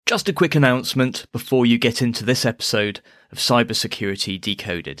Just a quick announcement before you get into this episode of Cybersecurity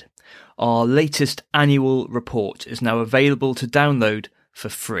Decoded. Our latest annual report is now available to download for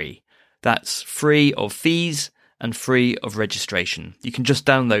free. That's free of fees and free of registration. You can just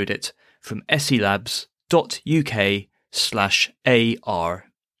download it from selabs.uk/AR.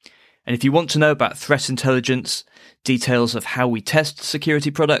 And if you want to know about threat intelligence, details of how we test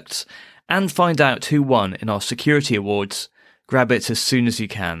security products, and find out who won in our security awards, grab it as soon as you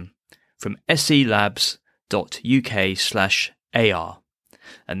can from selabs.uk/AR.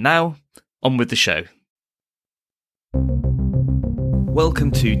 And now, on with the show.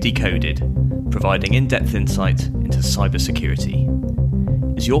 Welcome to Decoded, providing in-depth insight into cybersecurity.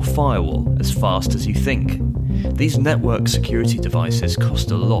 Is your firewall as fast as you think? These network security devices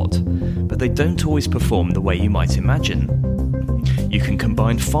cost a lot, but they don't always perform the way you might imagine. You can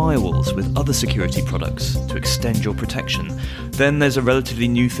combine firewalls with other security products to extend your protection. Then there's a relatively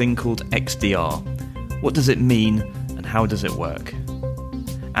new thing called XDR. What does it mean and how does it work?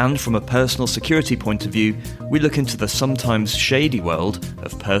 And from a personal security point of view, we look into the sometimes shady world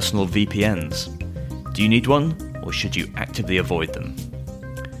of personal VPNs. Do you need one, or should you actively avoid them?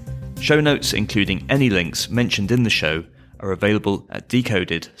 Show notes, including any links mentioned in the show, are available at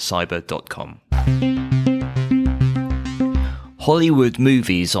decodedcyber.com. Hollywood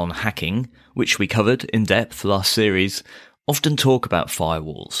movies on hacking, which we covered in depth last series, often talk about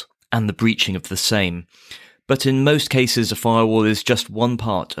firewalls and the breaching of the same. But in most cases, a firewall is just one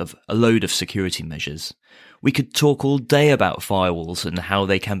part of a load of security measures. We could talk all day about firewalls and how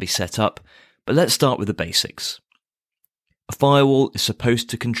they can be set up, but let's start with the basics. A firewall is supposed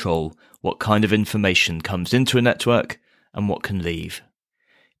to control what kind of information comes into a network and what can leave.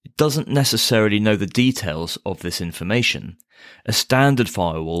 It doesn't necessarily know the details of this information. A standard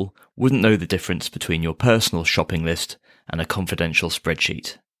firewall wouldn't know the difference between your personal shopping list and a confidential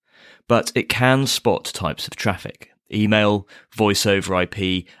spreadsheet. But it can spot types of traffic: email, voice over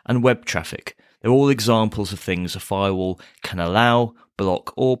IP, and web traffic. They're all examples of things a firewall can allow,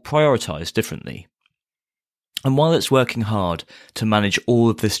 block, or prioritize differently. And while it's working hard to manage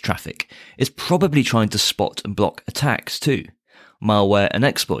all of this traffic, it's probably trying to spot and block attacks too. Malware and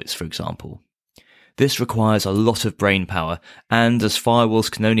exploits, for example. This requires a lot of brain power, and as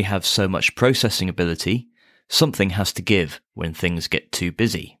firewalls can only have so much processing ability, something has to give when things get too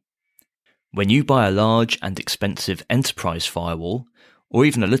busy. When you buy a large and expensive enterprise firewall, or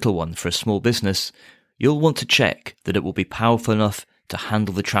even a little one for a small business, you'll want to check that it will be powerful enough to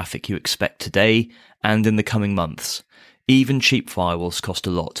handle the traffic you expect today and in the coming months. Even cheap firewalls cost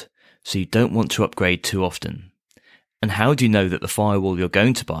a lot, so you don't want to upgrade too often. And how do you know that the firewall you're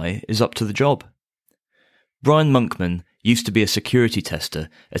going to buy is up to the job? Brian Monkman used to be a security tester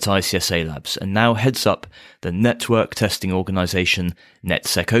at ICSA Labs and now heads up the network testing organisation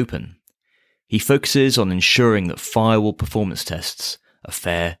NetSecOpen. He focuses on ensuring that firewall performance tests are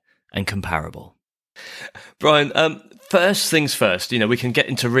fair and comparable. Brian, first things first, we can get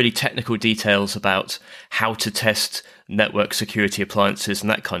into really technical details about how to test network security appliances and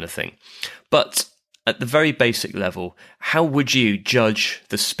that kind of thing. But at the very basic level, how would you judge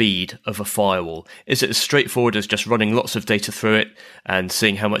the speed of a firewall? Is it as straightforward as just running lots of data through it and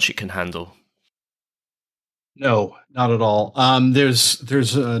seeing how much it can handle? No, not at all.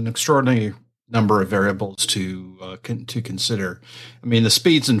 There's an extraordinary number of variables to consider. I mean, the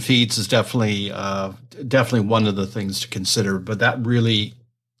speeds and feeds is definitely one of the things to consider, but that really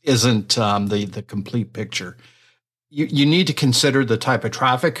isn't the complete picture. You need to consider the type of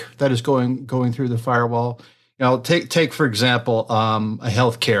traffic that is going through the firewall. Take for example a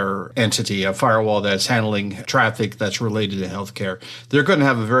healthcare entity, a firewall that's handling traffic that's related to healthcare. They're going to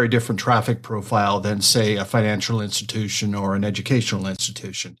have a very different traffic profile than, say, a financial institution or an educational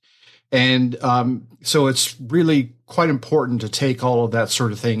institution. And so it's really quite important to take all of that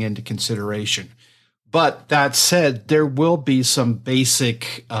sort of thing into consideration. But that said, there will be some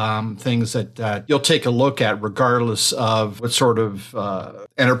basic things that you'll take a look at, regardless of what sort of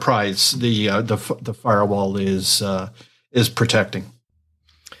enterprise the firewall is protecting.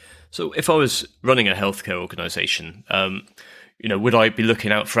 So, if I was running a healthcare organization, would I be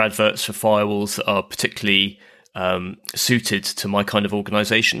looking out for adverts for firewalls that are particularly suited to my kind of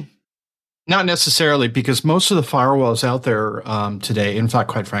organization? Not necessarily, because most of the firewalls out there today, in fact,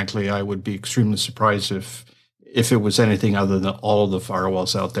 quite frankly, I would be extremely surprised if it was anything other than all of the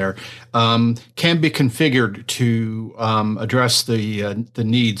firewalls out there, can be configured to address the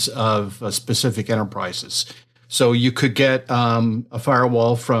needs of specific enterprises. So you could get a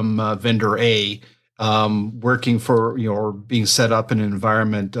firewall from vendor A working for, or being set up in an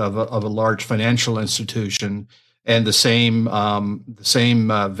environment of a large financial institution And the same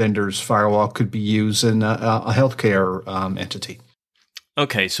vendor's firewall could be used in a healthcare entity.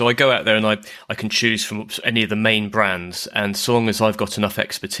 Okay, so I go out there and I can choose from any of the main brands, and so long as I've got enough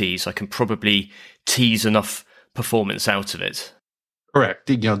expertise, I can probably tease enough performance out of it. Correct.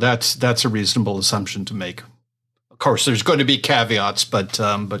 That's a reasonable assumption to make. Of course, there's going to be caveats, but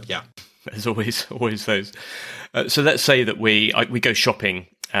yeah. There's always those. So let's say that we go shopping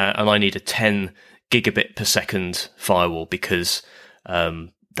and I need a 10 gigabit per second firewall because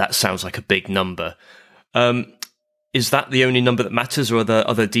that sounds like a big number. Is that the only number that matters, or are there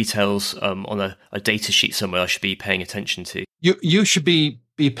other details on a data sheet somewhere I should be paying attention to? You should be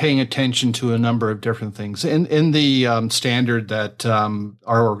paying attention to a number of different things. In the standard that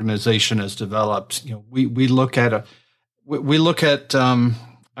our organization has developed, we look at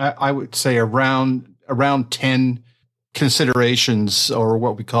I would say around 10 considerations, or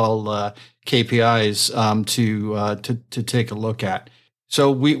what we call KPIs, to take a look at.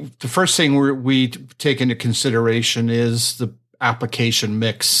 So the first thing we take into consideration is the application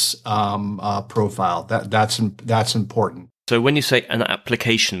mix profile. That's important. So when you say an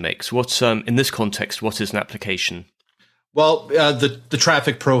application mix, what's in this context? What is an application? Well, the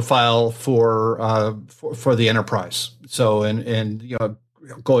traffic profile for the enterprise. So and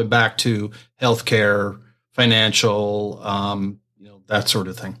going back to healthcare, financial, that sort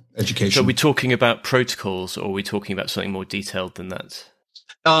of thing, education. So are we talking about protocols, or are we talking about something more detailed than that?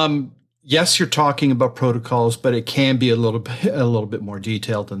 Yes, you're talking about protocols, but it can be a little bit more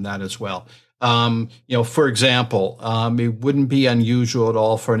detailed than that as well. For example, it wouldn't be unusual at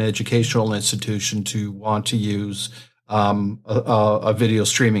all for an educational institution to want to use a video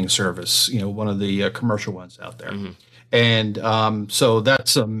streaming service, one of the commercial ones out there. Mm-hmm. And so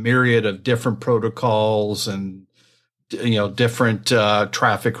that's a myriad of different protocols and different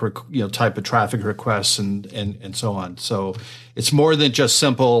traffic, type of traffic requests and so on. So it's more than just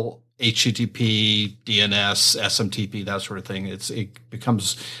simple HTTP, DNS, SMTP, that sort of thing. It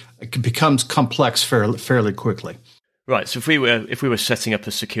becomes complex fairly quickly. Right. So if we were setting up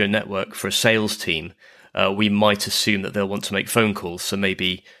a secure network for a sales team, we might assume that they'll want to make phone calls. So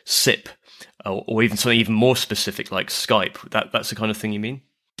maybe SIP, or even something even more specific like Skype. That's the kind of thing you mean?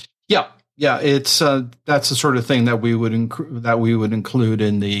 Yeah. Yeah, it's that's the sort of thing that we would include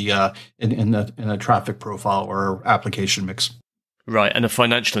in the in a traffic profile or application mix. Right, and a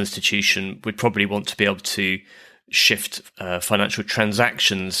financial institution would probably want to be able to shift financial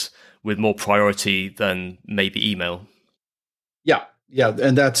transactions with more priority than maybe email. Yeah,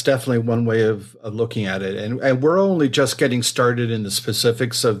 and that's definitely one way of looking at it. And we're only just getting started in the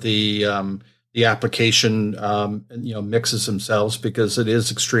specifics of the application mixes themselves, because it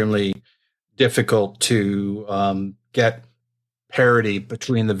is extremely difficult to get parity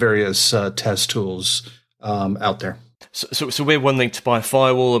between the various test tools out there. So we're wanting to buy a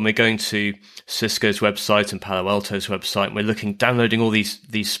firewall, and we're going to Cisco's website and Palo Alto's website, and we're downloading all these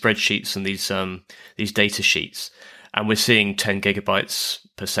spreadsheets and these data sheets, and we're seeing 10 gigabytes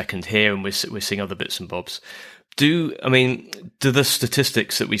per second here, and we're seeing other bits and bobs. Do the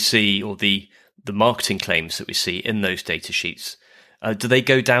statistics that we see, or the marketing claims that we see in those data sheets, do they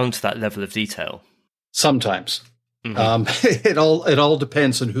go down to that level of detail? Sometimes. Mm-hmm. It all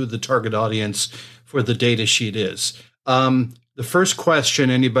depends on who the target audience for the data sheet is. The first question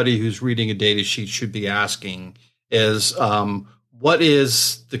anybody who's reading a data sheet should be asking is, what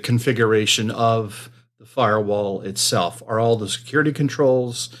is the configuration of the firewall itself? Are all the security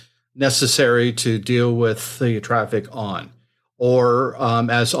controls necessary to deal with the traffic on? Or,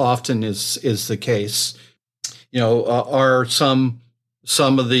 as often is the case, are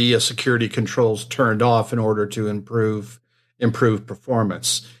some of the security controls turned off in order to improve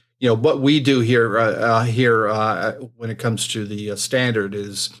performance? What we do here when it comes to the standard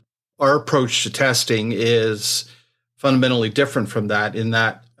is our approach to testing is fundamentally different from that, in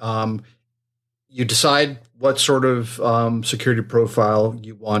that you decide what sort of security profile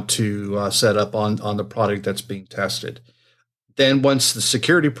you want to set up on the product that's being tested. Then once the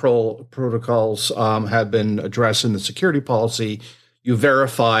security protocols have been addressed in the security policy, you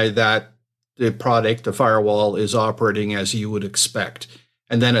verify that the firewall, is operating as you would expect.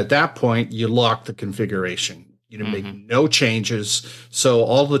 And then at that point, you lock the configuration. You make no changes. So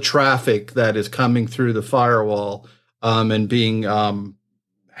all the traffic that is coming through the firewall and being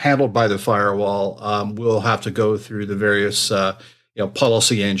handled by the firewall will have to go through the various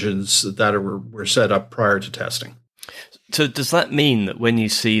policy engines that were set up prior to testing. So does that mean that when you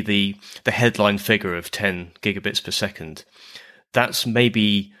see the headline figure of 10 gigabits per second, that's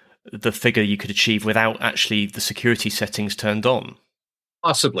maybe the figure you could achieve without actually the security settings turned on?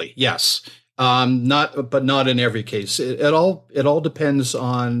 Possibly, yes. Not in every case. It all depends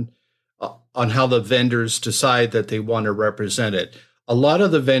on how the vendors decide that they want to represent it. A lot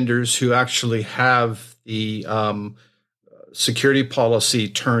of the vendors who actually have the security policy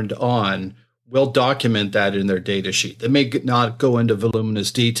turned on will document that in their data sheet. They may not go into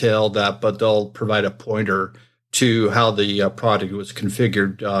voluminous detail but they'll provide a pointer to how the product was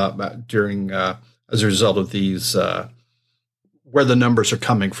configured during as a result of these, where the numbers are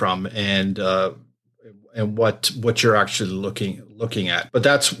coming from, and what you're actually looking at. But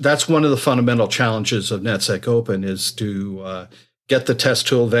that's one of the fundamental challenges of NetSec Open is to get the test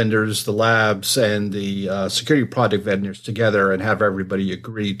tool vendors, the labs, and the security product vendors together and have everybody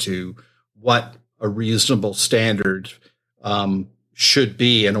agree to what a reasonable standard should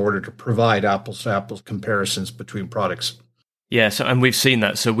be in order to provide apples to apples comparisons between products. Yeah, and we've seen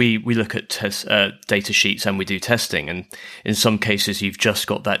that. So we look at data sheets and we do testing, and in some cases you've just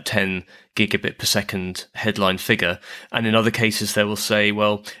got that 10 gigabit per second headline figure, and in other cases they will say,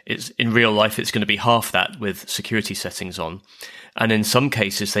 well, it's in real life it's going to be half that with security settings on. And in some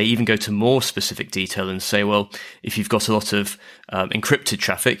cases, they even go to more specific detail and say, well, if you've got a lot of encrypted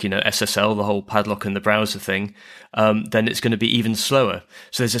traffic, SSL, the whole padlock and the browser thing, then it's going to be even slower.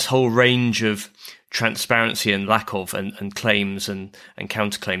 So there's this whole range of transparency and lack of and claims and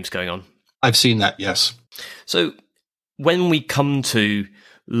counterclaims going on. I've seen that, yes. So when we come to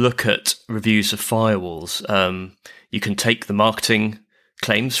look at reviews of firewalls, you can take the marketing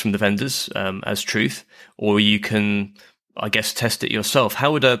claims from the vendors as truth, or you can, I guess, test it yourself.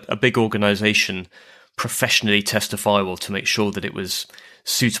 How would a big organization professionally test a firewall to make sure that it was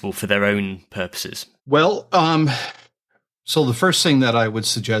suitable for their own purposes? Well, so the first thing that I would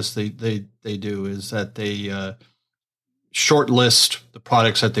suggest they do is that they shortlist the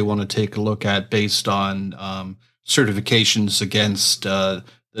products that they want to take a look at based on certifications against the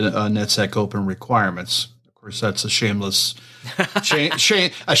NetSec Open requirements. Of course, that's a shameless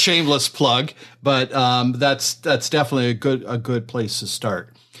plug, but that's definitely a good place to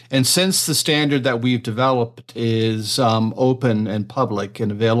start. And since the standard that we've developed is open and public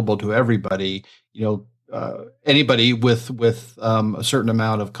and available to everybody, anybody with a certain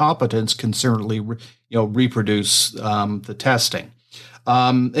amount of competence can certainly reproduce the testing.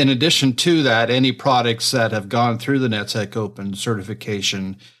 In addition to that, any products that have gone through the NetSec Open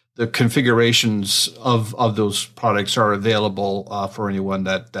certification, the configurations of those products are available for anyone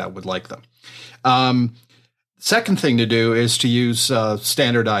that would like them. Second thing to do is to use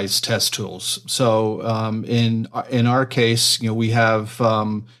standardized test tools. So in our case, we have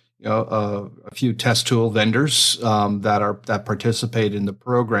a few test tool vendors that participate in the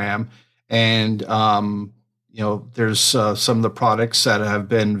program, and there's some of the products that have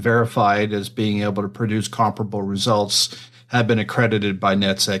been verified as being able to produce comparable results have been accredited by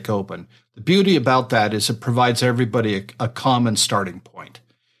NetSec Open. The beauty about that is it provides everybody a common starting point.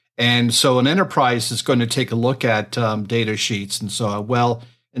 And so an enterprise is going to take a look at data sheets and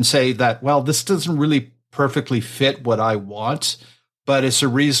say that, well, this doesn't really perfectly fit what I want, but it's a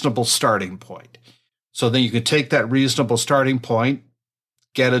reasonable starting point. So then you could take that reasonable starting point,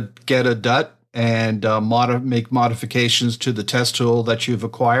 get a DUT, and make modifications to the test tool that you've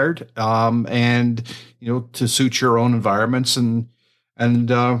acquired, and to suit your own environments, and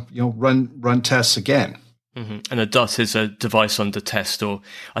run tests again. Mm-hmm. And a DUT is a device under test, or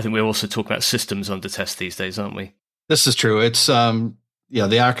I think we're also talking about systems under test these days, aren't we? This is true. It's the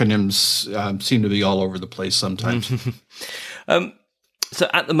acronyms seem to be all over the place sometimes. So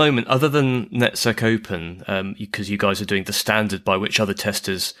at the moment, other than NetSec Open, because you guys are doing the standard by which other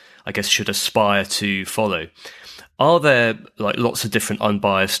testers, I guess, should aspire to follow, are there lots of different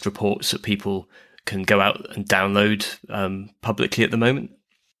unbiased reports that people can go out and download publicly at the moment?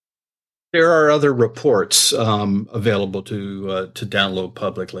 There are other reports available to download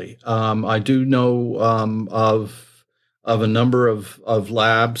publicly. I do know of a number of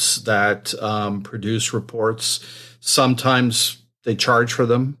labs that produce reports. Sometimes they charge for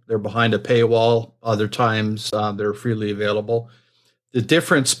them. They're behind a paywall. Other times they're freely available. The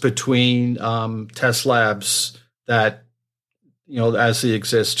difference between test labs that as they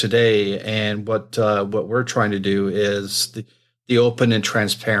exist today and what we're trying to do is the open and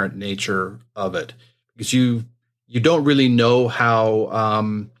transparent nature of it, because you don't really know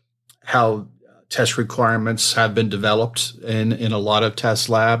how test requirements have been developed in a lot of test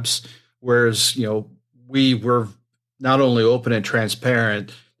labs, whereas we were not only open and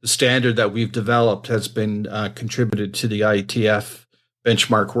transparent, the standard that we've developed has been contributed to the IETF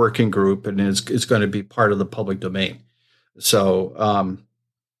benchmark working group and is going to be part of the public domain. So,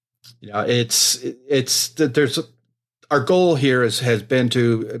 there's our goal here has been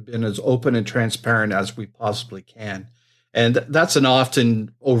to been as open and transparent as we possibly can. And that's an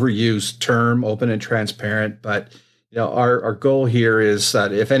often overused term, open and transparent. But our goal here is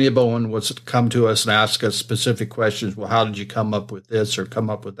that if anyone was to come to us and ask us specific questions, well, how did you come up with this or come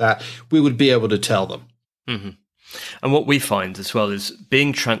up with that? We would be able to tell them. Mm-hmm. And what we find as well is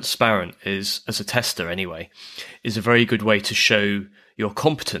being transparent is, as a tester anyway, is a very good way to show your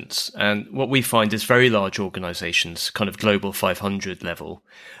competence. And what we find is very large organizations, kind of global 500 level,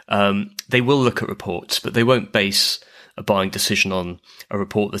 they will look at reports, but they won't base a buying decision on a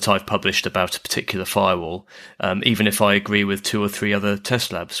report that I've published about a particular firewall. Even if I agree with 2 or 3 other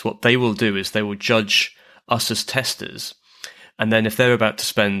test labs, what they will do is they will judge us as testers. And then if they're about to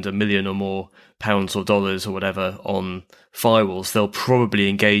spend £1 million or more pounds or dollars or whatever on firewalls, they'll probably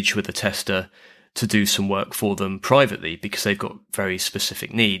engage with a tester to do some work for them privately because they've got very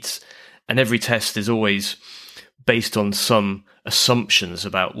specific needs. And every test is always based on some assumptions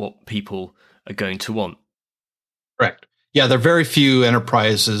about what people are going to want. Correct. Yeah, there are very few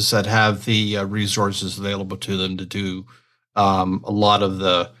enterprises that have the resources available to them to do a lot of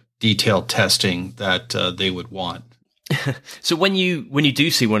the detailed testing that they would want. So when you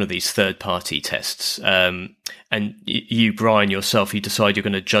do see one of these third-party tests, and you, Brian, yourself, you decide you're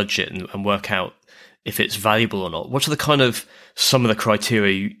going to judge it and work out if it's valuable or not, what are the kind of some of the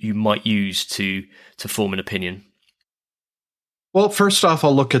criteria you might use to form an opinion? Well, first off,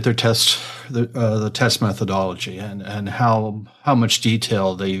 I'll look at their the test methodology and how much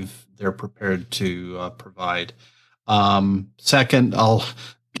detail they're prepared to provide. Second, I'll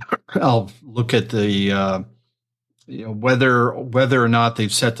look at the whether or not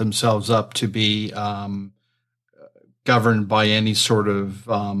they've set themselves up to be governed by any sort of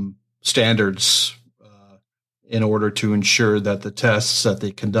standards in order to ensure that the tests that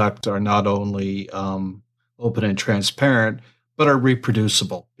they conduct are not only open and transparent, but are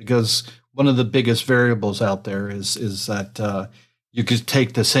reproducible. Because one of the biggest variables out there is that you could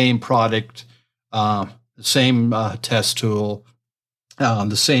take the same product, the same test tool,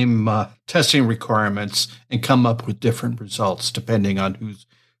 the same testing requirements, and come up with different results depending on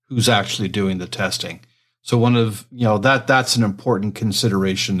who's actually doing the testing. So one of that's an important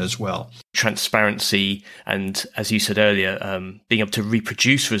consideration as well. Transparency and, as you said earlier, being able to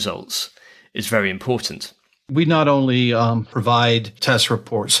reproduce results is very important. We not only provide test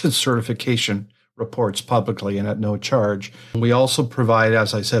reports and certification reports publicly and at no charge, we also provide,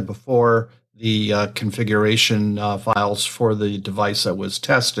 as I said before, the configuration files for the device that was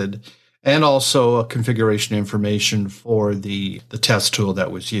tested, and also a configuration information for the test tool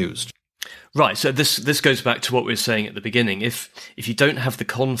that was used. Right. So this goes back to what we were saying at the beginning. If you don't have the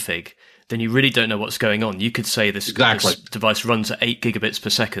config, then you really don't know what's going on. You could say this device runs at 8 gigabits per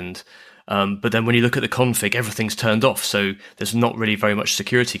second, but then when you look at the config, everything's turned off. So there's not really very much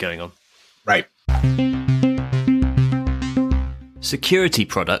security going on. Right. Security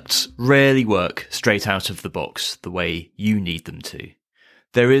products rarely work straight out of the box the way you need them to.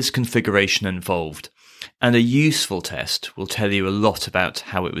 There is configuration involved, and a useful test will tell you a lot about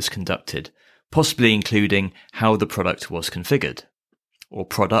how it was conducted, possibly including how the product was configured, or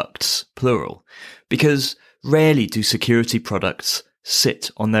products, plural, because rarely do security products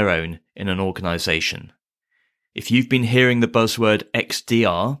sit on their own in an organization. If you've been hearing the buzzword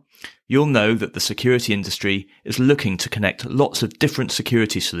XDR, you'll know that the security industry is looking to connect lots of different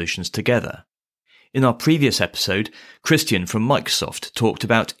security solutions together. In our previous episode, Christian from Microsoft talked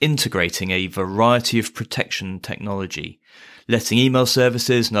about integrating a variety of protection technology, letting email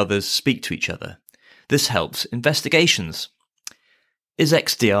services and others speak to each other. This helps investigations. Is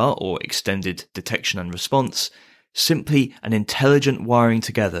XDR, or Extended Detection and Response, simply an intelligent wiring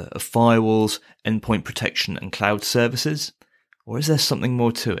together of firewalls, endpoint protection and cloud services? Or is there something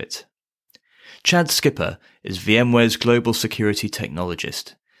more to it? Chad Skipper is VMware's global security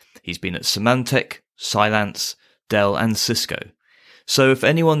technologist. He's been at Symantec, Cylance, Dell and Cisco. So if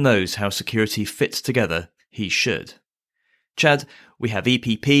anyone knows how security fits together, he should. Chad, we have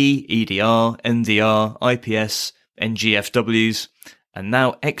EPP, EDR, NDR, IPS, NGFWs, and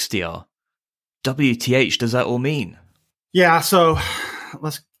now XDR. WTH does that all mean? Yeah, so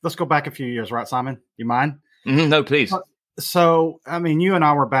let's go back a few years, right, Simon? You mind? No, please. So, I mean, you and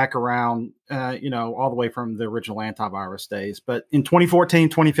I were back around, all the way from the original antivirus days. But in 2014,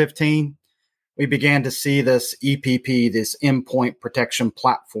 2015, we began to see this EPP, this endpoint protection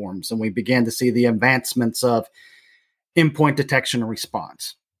platforms, and we began to see the advancements of endpoint detection and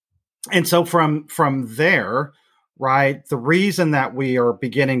response. And so from there, right, the reason that we are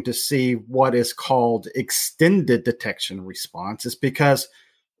beginning to see what is called extended detection and response is because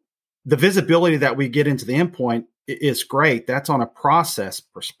the visibility that we get into the endpoint is great. That's on a process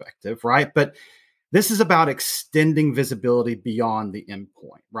perspective, right? But this is about extending visibility beyond the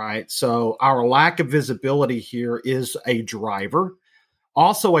endpoint, right? So our lack of visibility here is a driver,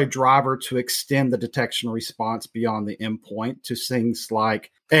 also a driver to extend the detection response beyond the endpoint to things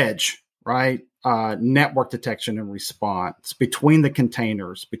like edge, right? Network detection and response between the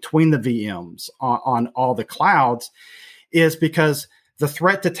containers, between the VMs on all the clouds, is because the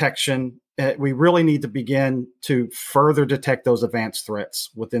threat detection, we really need to begin to further detect those advanced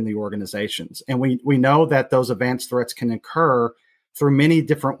threats within the organizations. And we know that those advanced threats can occur through many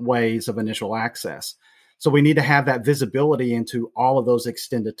different ways of initial access. So we need to have that visibility into all of those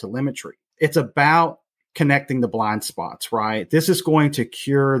extended telemetry. It's about connecting the blind spots, right? This is going to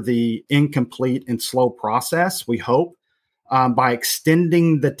cure the incomplete and slow process, we hope, by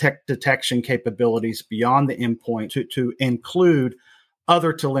extending the detection capabilities beyond the endpoint to include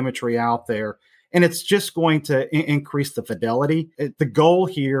other telemetry out there. And it's just going to increase the fidelity. The goal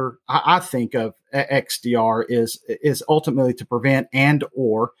here, I think of XDR is ultimately to prevent and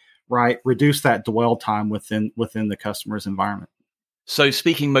or reduce that dwell time within the customer's environment. So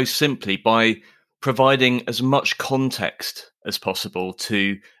speaking most simply, by providing as much context as possible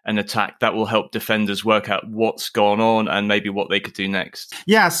to an attack, that will help defenders work out what's gone on and maybe what they could do next.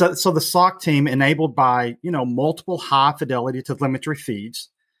 Yeah, so the SOC team, enabled by multiple high fidelity telemetry feeds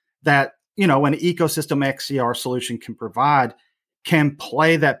that an ecosystem XDR solution can provide, can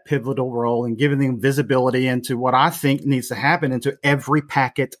play that pivotal role in giving them visibility into what I think needs to happen into every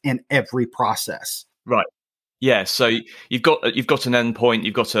packet and every process. Right. Yeah, so you've got an endpoint,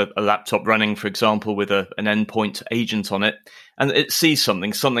 you've got a laptop running, for example, with an endpoint agent on it, and it sees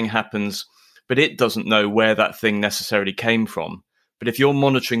something happens, but it doesn't know where that thing necessarily came from. But if you're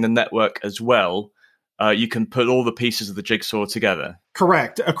monitoring the network as well, you can put all the pieces of the jigsaw together.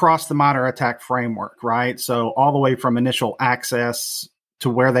 Correct, across the modern attack framework, right? So all the way from initial access to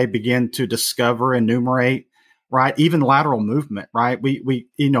where they begin to discover, enumerate, right? Even lateral movement, right? We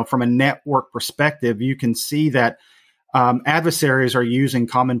from a network perspective, you can see that adversaries are using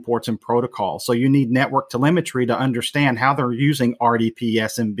common ports and protocols. So you need network telemetry to understand how they're using RDP,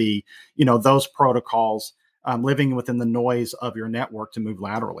 SMB, those protocols, living within the noise of your network to move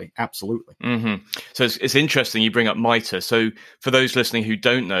laterally. Absolutely. Mm-hmm. So it's interesting you bring up MITRE. So for those listening who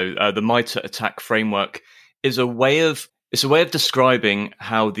don't know, the MITRE attack framework is a way of describing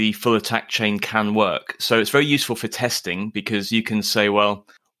how the full attack chain can work. So it's very useful for testing because you can say, well,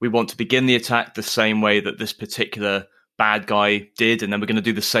 we want to begin the attack the same way that this particular bad guy did, and then we're going to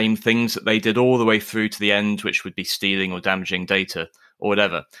do the same things that they did all the way through to the end, which would be stealing or damaging data or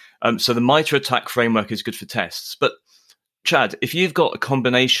whatever. So the MITRE attack framework is good for tests. But Chad, if you've got a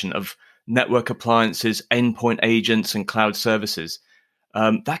combination of network appliances, endpoint agents, and cloud services,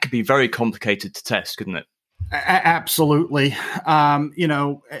 that could be very complicated to test, couldn't it? Absolutely.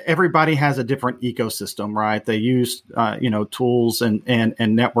 Everybody has a different ecosystem, right? They use, tools and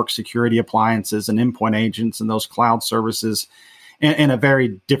network security appliances and endpoint agents and those cloud services in a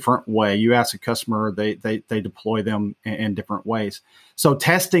very different way. You ask a customer, they deploy them in different ways. So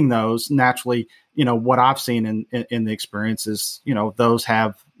testing those naturally, what I've seen in the experience is, those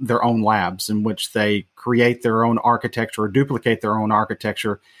have their own labs in which they create their own architecture or duplicate their own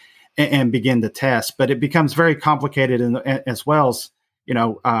architecture and begin to test. But it becomes very complicated as well as,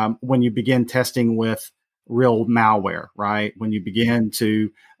 when you begin testing with real malware, right? When you begin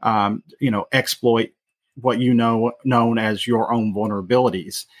to, exploit what known as your own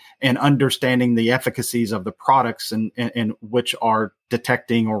vulnerabilities and understanding the efficacies of the products and which are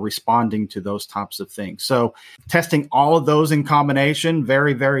detecting or responding to those types of things. So testing all of those in combination,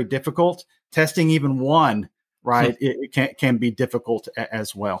 very, very difficult. Testing even one, right, it can be difficult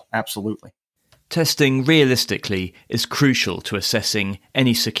as well. Absolutely. Testing realistically is crucial to assessing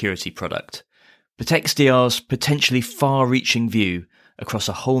any security product, but XDR's potentially far-reaching view across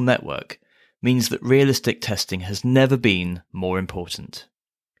a whole network means that realistic testing has never been more important.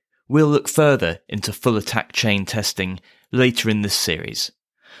 We'll look further into full attack chain testing later in this series,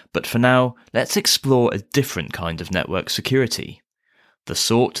 but for now, let's explore a different kind of network security. The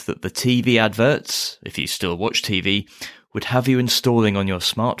sort that the TV adverts, if you still watch TV, would have you installing on your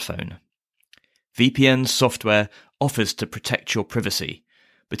smartphone. VPN software offers to protect your privacy,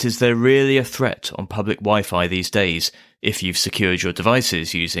 but is there really a threat on public Wi-Fi these days if you've secured your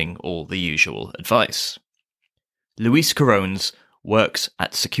devices using all the usual advice? Luis Corones works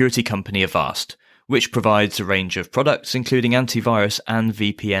at security company Avast, which provides a range of products including antivirus and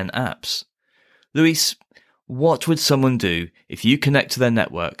VPN apps. Luis, what would someone do if you connect to their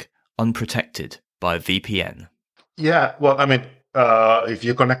network unprotected by a VPN? Yeah, well, if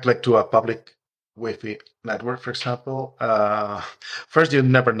you connect to a public Wi-Fi network, for example, first you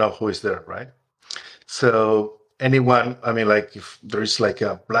never know who is there, right? So anyone, I mean, like if there is like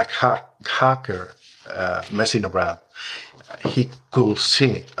a hacker messing around, he could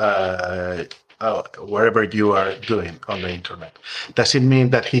see wherever you are doing on the internet. Does it mean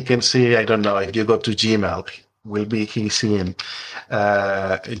that he can see? I don't know. If you go to Gmail, will be he seeing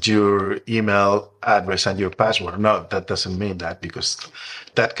your email address and your password? No, that doesn't mean that, because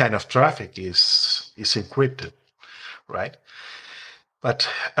that kind of traffic is encrypted, right? But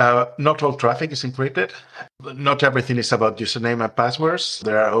not all traffic is encrypted. Not everything is about username and passwords.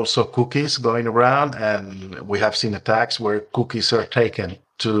 There are also cookies going around, and we have seen attacks where cookies are taken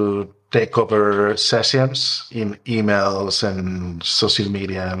to take over sessions in emails and social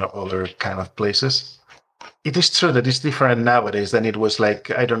media and other kind of places. It is true that it's different nowadays than it was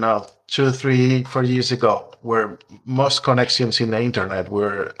like, I don't know, 2, 3, 4 years ago, where most connections in the internet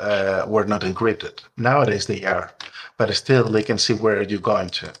were not encrypted. Nowadays they are, but still they can see where you're going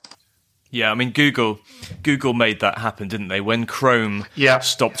to. Yeah, I mean, Google made that happen, didn't they? When Chrome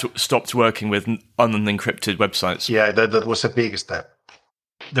stopped working with unencrypted websites. Yeah, that was a big step.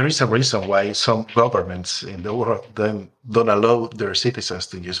 There is a reason why some governments in the world don't allow their citizens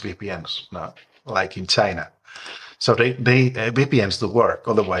to use VPNs now, like in China. So they VPNs do work.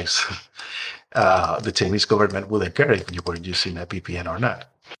 Otherwise, the Chinese government wouldn't care if you were using a VPN or not.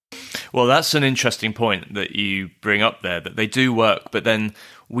 Well, that's an interesting point that you bring up there, that they do work, but then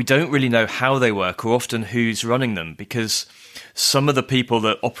we don't really know how they work or often who's running them, because some of the people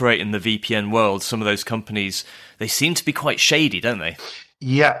that operate in the VPN world, some of those companies, they seem to be quite shady, don't they?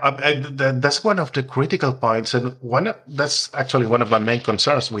 Yeah, that's one of the critical points, and that's actually one of my main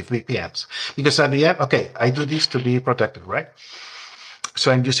concerns with VPNs. Because at the end, okay, I do this to be protected, right? So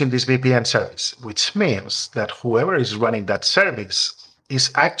I'm using this VPN service, which means that whoever is running that service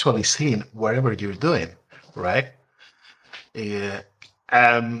is actually seeing whatever you're doing, right? If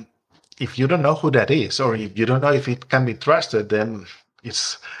you don't know who that is, or if you don't know if it can be trusted, then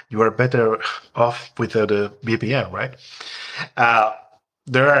you are better off without a VPN, right?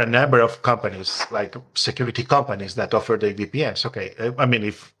 There are a number of companies, like security companies, that offer the VPNs. Okay, I mean,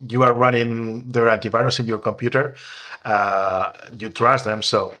 if you are running their antivirus in your computer, you trust them,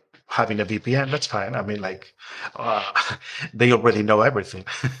 so having a VPN, that's fine. I mean, like, they already know everything,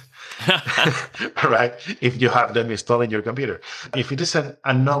 right? If you have them installed in your computer. If it is an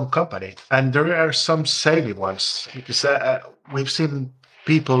unknown company, and there are some savvy ones, because we've seen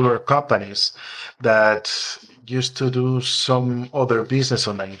people or companies that used to do some other business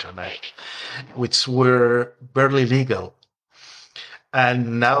on the internet, which were barely legal.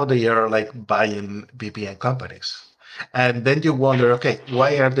 And now they are like buying VPN companies. And then you wonder, okay,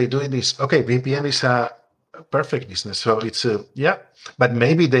 why are they doing this? Okay, VPN is a perfect business. So it's but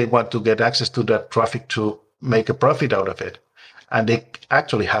maybe they want to get access to that traffic to make a profit out of it. And they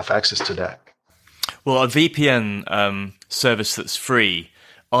actually have access to that. Well, a VPN service that's free,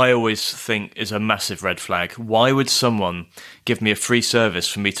 I always think is a massive red flag. Why would someone give me a free service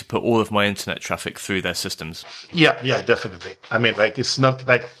for me to put all of my internet traffic through their systems? Yeah, definitely. I mean, like, it's not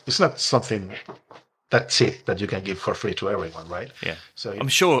something that's cheap that you can give for free to everyone, right? Yeah. So I'm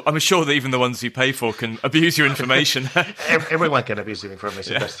sure that even the ones you pay for can abuse your information. Everyone can abuse your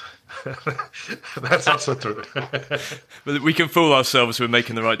information. Yeah. That's also true. But we can fool ourselves we're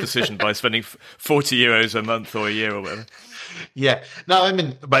making the right decision by spending 40 euros a month or a year or whatever. Yeah. No, I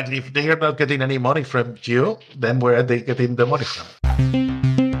mean, but if they are not getting any money from you, then where are they getting the money from?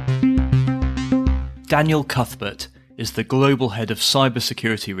 Daniel Cuthbert is the global head of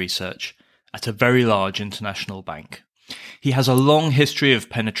cybersecurity research at a very large international bank. He has a long history of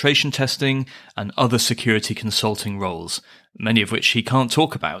penetration testing and other security consulting roles, many of which he can't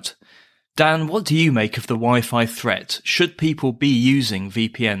talk about. Dan, what do you make of the Wi-Fi threat? Should people be using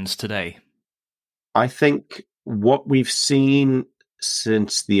VPNs today? I think what we've seen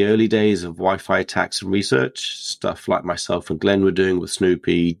since the early days of Wi-Fi attacks and research, stuff like myself and Glenn were doing with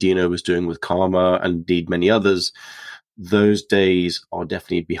Snoopy, Dino was doing with Karma, and indeed many others, those days are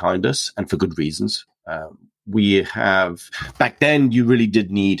definitely behind us, and for good reasons. Back then, you really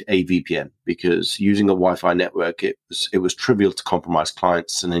did need a VPN, because using a Wi-Fi network, it was trivial to compromise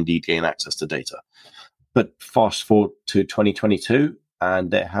clients and indeed gain access to data. But fast forward to 2022,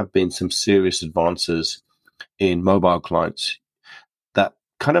 and there have been some serious advances in mobile clients that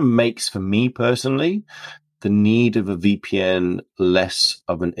kind of makes, for me personally, the need of a VPN less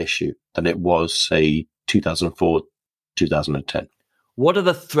of an issue than it was, say, 2004, 2010. What are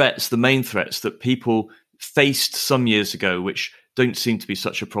the main threats that people faced some years ago, which don't seem to be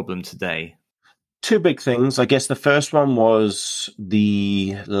such a problem today? Two big things. I guess the first one was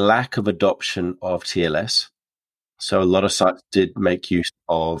the lack of adoption of TLS. So a lot of sites did make use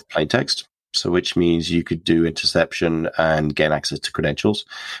of plain text, so which means you could do interception and gain access to credentials.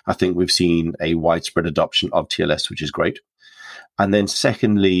 I think we've seen a widespread adoption of TLS, which is great. And then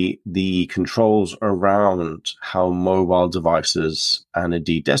secondly, the controls around how mobile devices and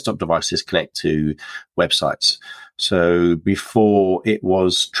indeed desktop devices connect to websites. So before it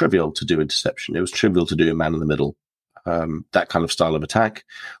was trivial to do interception. It was trivial to do a man in the middle, that kind of style of attack.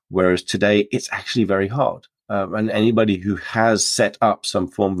 Whereas today it's actually very hard. And anybody who has set up some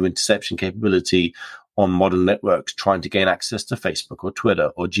form of interception capability on modern networks trying to gain access to Facebook or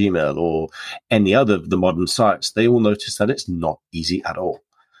Twitter or Gmail or any other of the modern sites, they will notice that it's not easy at all.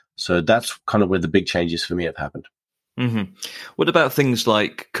 So that's kind of where the big changes for me have happened. Mm-hmm. What about things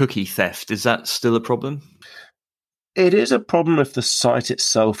like cookie theft? Is that still a problem? It is a problem if the site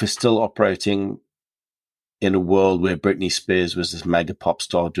itself is still operating in a world where Britney Spears was this mega pop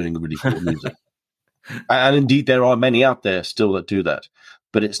star doing really cool music. And indeed, there are many out there still that do that,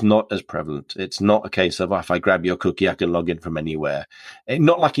 but it's not as prevalent. It's not a case of if I grab your cookie, I can log in from anywhere.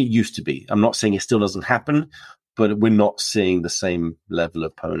 Not like it used to be. I'm not saying it still doesn't happen, but we're not seeing the same level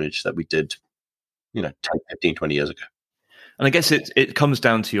of ponage that we did, 10, 15, 20 years ago. And I guess it comes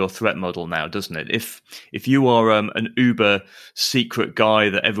down to your threat model now, doesn't it? If you are an uber secret guy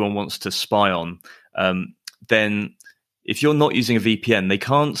that everyone wants to spy on, then if you're not using a VPN, they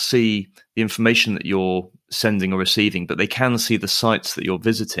can't see the information that you're sending or receiving, but they can see the sites that you're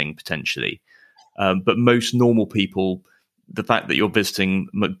visiting potentially. But most normal people, the fact that you're visiting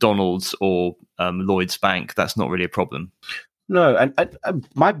McDonald's or Lloyd's Bank, that's not really a problem. No, and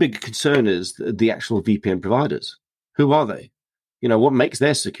my big concern is the actual VPN providers. Who are they? What makes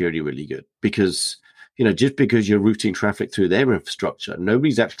their security really good? Because, just because you're routing traffic through their infrastructure,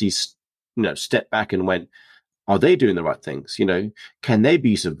 nobody's actually, stepped back and went, are they doing the right things? Can they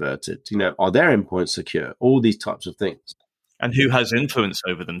be subverted? Are their endpoints secure? All these types of things. And who has influence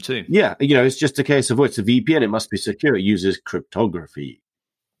over them too? Yeah, it's just a case of, it's a VPN, it must be secure. It uses cryptography.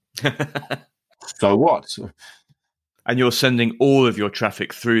 So what? And you're sending all of your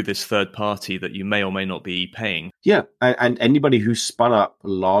traffic through this third party that you may or may not be paying. Yeah, and anybody who's spun up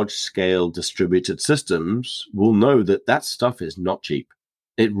large-scale distributed systems will know that stuff is not cheap.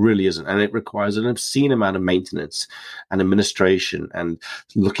 It really isn't. And it requires an obscene amount of maintenance and administration and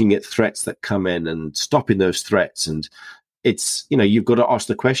looking at threats that come in and stopping those threats. And it's, you've got to ask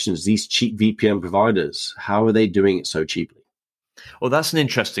the questions, these cheap VPN providers, how are they doing it so cheaply? Well, that's an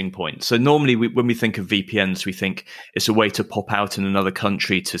interesting point. So normally when we think of VPNs, we think it's a way to pop out in another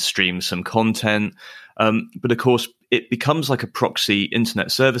country to stream some content. But of course, it becomes like a proxy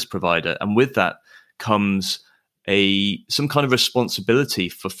internet service provider. And with that comes some kind of responsibility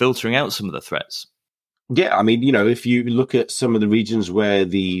for filtering out some of the threats. Yeah, I mean, if you look at some of the regions where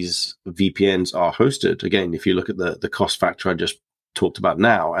these VPNs are hosted, again, if you look at the cost factor I just talked about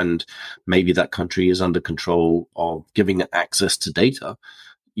now, and maybe that country is under control of giving it access to data,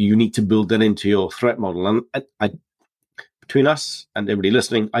 you need to build that into your threat model. And I between us and everybody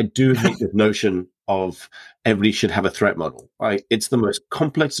listening, I do hate the notion of everybody should have a threat model. Right? It's the most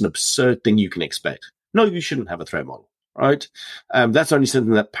complex and absurd thing you can expect. No, you shouldn't have a threat model, right? That's only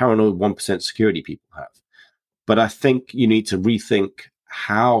something that paranoid 1% security people have. But I think you need to rethink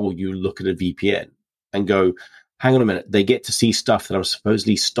how you look at a VPN and go, hang on a minute, they get to see stuff that I'm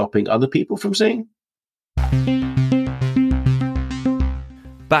supposedly stopping other people from seeing?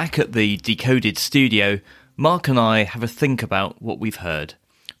 Back at the Decoded studio, Mark and I have a think about what we've heard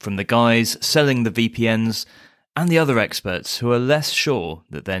from the guys selling the VPNs and the other experts who are less sure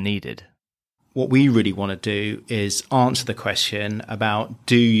that they're needed. What we really want to do is answer the question about,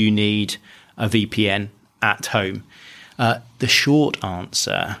 do you need a VPN at home? The short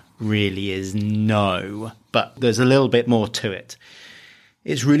answer really is no, but there's a little bit more to it.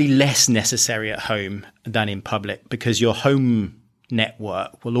 It's really less necessary at home than in public because your home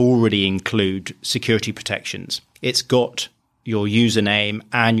network will already include security protections. It's got your username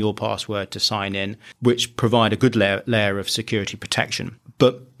and your password to sign in, which provide a good layer of security protection.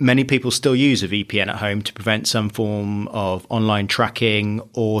 But many people still use a VPN at home to prevent some form of online tracking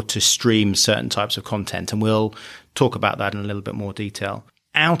or to stream certain types of content. And we'll talk about that in a little bit more detail.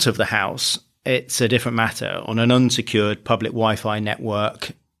 Out of the house, it's a different matter. On an unsecured public Wi-Fi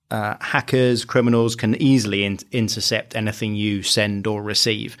network, hackers, criminals can easily intercept anything you send or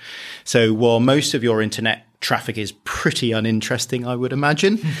receive. So while most of your internet traffic is pretty uninteresting, I would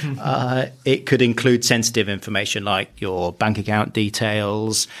imagine. It could include sensitive information like your bank account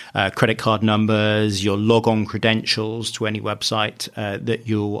details, credit card numbers, your log-on credentials to any website that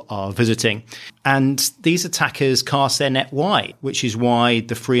you are visiting. And these attackers cast their net wide, which is why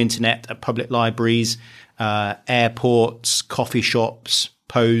the free internet at public libraries, airports, coffee shops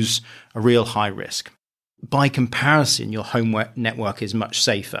pose a real high risk. By comparison, your home network is much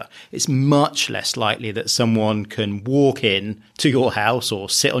safer. It's much less likely that someone can walk in to your house or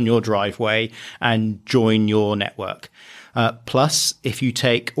sit on your driveway and join your network. Plus, if you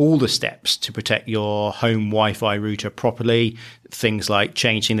take all the steps to protect your home Wi-Fi router properly, things like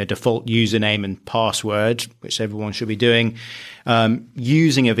changing the default username and password, which everyone should be doing,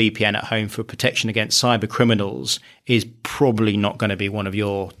 using a VPN at home for protection against cyber criminals is probably not going to be one of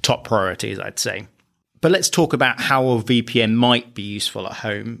your top priorities, I'd say. But let's talk about how a VPN might be useful at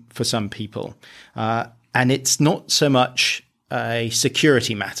home for some people. And it's not so much a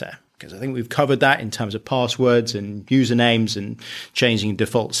security matter, because I think we've covered that in terms of passwords and usernames and changing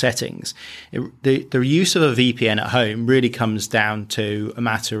default settings. The use of a VPN at home really comes down to a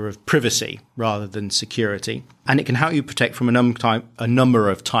matter of privacy rather than security. And it can help you protect from a number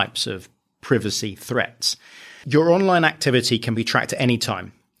of types of privacy threats. Your online activity can be tracked at any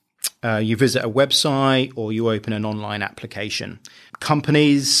time. You visit a website or you open an online application.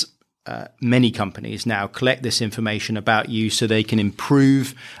 Many companies now collect this information about you so they can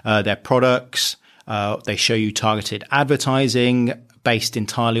improve their products. They show you targeted advertising based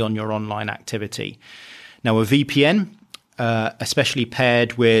entirely on your online activity. Now, a VPN, especially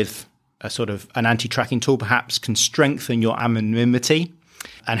paired with a sort of an anti-tracking tool, perhaps can strengthen your anonymity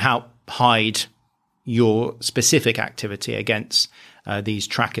and help hide your specific activity against these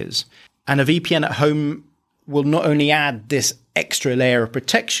trackers. And a VPN at home will not only add this extra layer of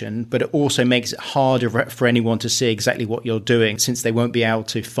protection, but it also makes it harder for anyone to see exactly what you're doing, since they won't be able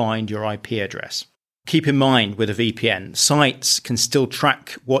to find your IP address. Keep in mind, with a VPN, sites can still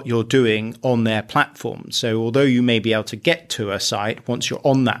track what you're doing on their platform. So although you may be able to get to a site, once you're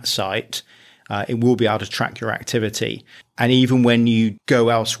on that site, it will be able to track your activity. And even when you go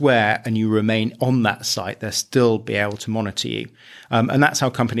elsewhere and you remain on that site, they'll still be able to monitor you. And that's how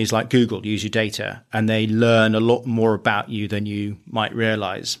companies like Google use your data, and they learn a lot more about you than you might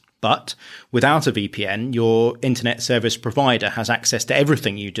realize. But without a VPN, your internet service provider has access to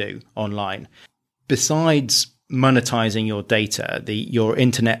everything you do online. Besides monetizing your data, your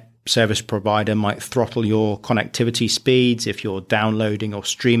internet service provider might throttle your connectivity speeds if you're downloading or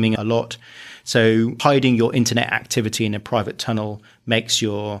streaming a lot. So hiding your internet activity in a private tunnel makes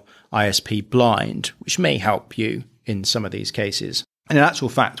your ISP blind, which may help you in some of these cases. And in actual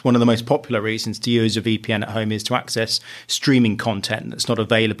fact, one of the most popular reasons to use a VPN at home is to access streaming content that's not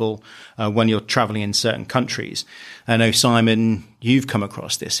available when you're traveling in certain countries. I know, Simon, you've come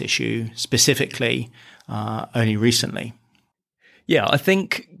across this issue specifically only recently. Yeah, I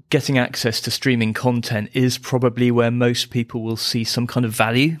think getting access to streaming content is probably where most people will see some kind of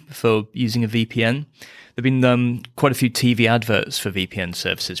value for using a VPN. There have been quite a few TV adverts for VPN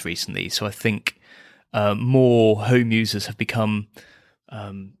services recently, so I think more home users have become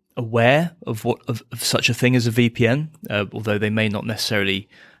aware of such a thing as a VPN, although they may not necessarily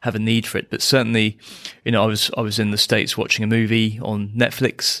have a need for it. But certainly, I was in the States watching a movie on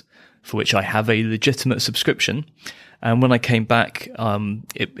Netflix, for which I have a legitimate subscription. And when I came back,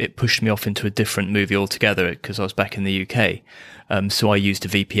 it pushed me off into a different movie altogether because I was back in the UK. So I used a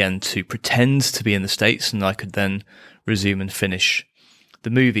VPN to pretend to be in the States, and I could then resume and finish the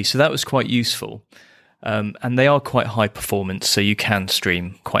movie. So that was quite useful. And they are quite high performance, so you can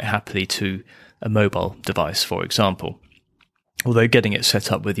stream quite happily to a mobile device, for example. Although getting it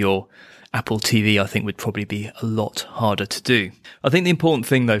set up with your Apple TV, I think, would probably be a lot harder to do. I think the important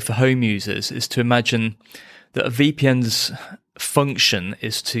thing, though, for home users is to imagine that a VPN's function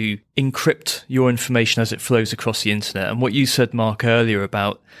is to encrypt your information as it flows across the internet. And what you said, Mark, earlier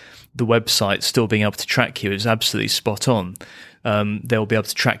about the website still being able to track you is absolutely spot on. They'll be able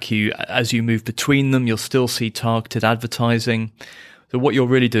to track you as you move between them. You'll still see targeted advertising. So what you're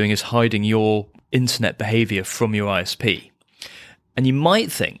really doing is hiding your internet behavior from your ISP. And you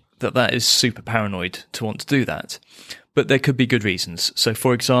might think that is super paranoid to want to do that, but there could be good reasons. So,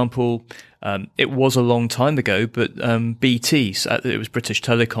 for example, it was a long time ago, but BT, it was British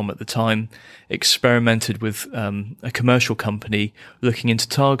Telecom at the time, experimented with a commercial company looking into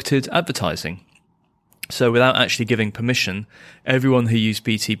targeted advertising. So without actually giving permission, everyone who used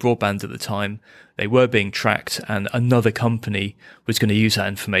BT broadband at the time, they were being tracked, and another company was going to use that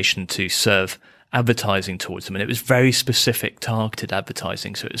information to serve advertising towards them. And it was very specific, targeted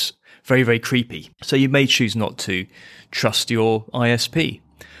advertising. So it was very, very creepy. So you may choose not to trust your ISP,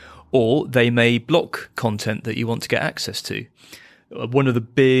 or they may block content that you want to get access to. One of the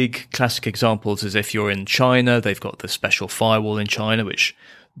big classic examples is if you're in China, they've got the special firewall in China, which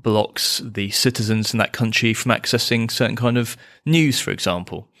blocks the citizens in that country from accessing certain kind of news, for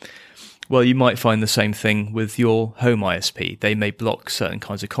example. Well, you might find the same thing with your home ISP. They may block certain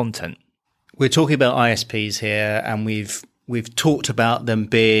kinds of content. We're talking about ISPs here, and we've talked about them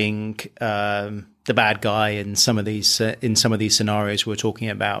being the bad guy in some of these scenarios we're talking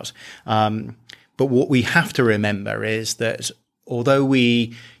about. But what we have to remember is that although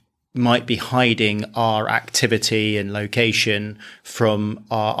we might be hiding our activity and location from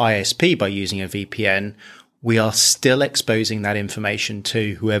our ISP by using a VPN, we are still exposing that information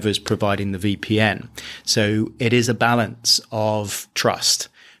to whoever's providing the VPN. So it is a balance of trust.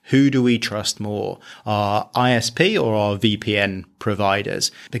 Who do we trust more, our ISP or our VPN providers?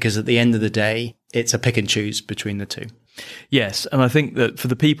 Because at the end of the day, it's a pick and choose between the two. Yes, and I think that for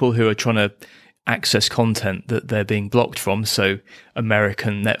the people who are trying to access content that they're being blocked from, so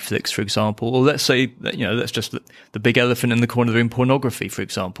American Netflix, for example, or let's say, that's just the big elephant in the corner of the room, pornography, for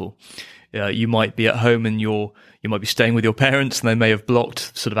example. You might be at home and you might be staying with your parents and they may have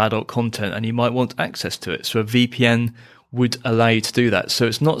blocked sort of adult content and you might want access to it. So a VPN would allow you to do that. So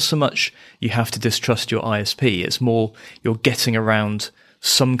it's not so much you have to distrust your ISP, it's more you're getting around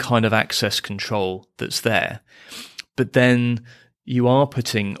some kind of access control that's there. But then you are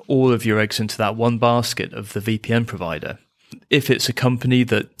putting all of your eggs into that one basket of the VPN provider. If it's a company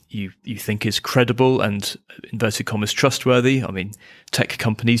that you think is credible and, inverted commas, trustworthy, I mean, tech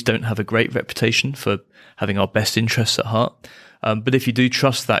companies don't have a great reputation for having our best interests at heart. But if you do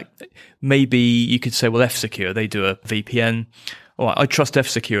trust that, maybe you could say, well, F-Secure, they do a VPN. All right, I trust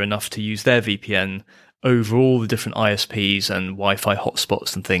F-Secure enough to use their VPN over all the different ISPs and Wi-Fi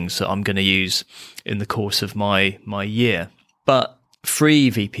hotspots and things that I'm going to use in the course of my year. But free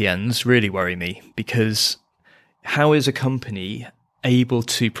VPNs really worry me, because how is a company able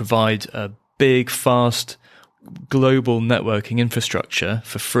to provide a big, fast, global networking infrastructure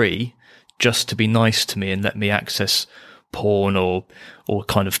for free just to be nice to me and let me access porn or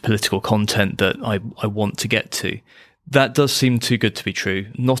kind of political content that I want to get to? That does seem too good to be true.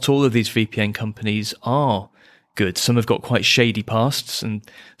 Not all of these VPN companies are good. Some have got quite shady pasts, and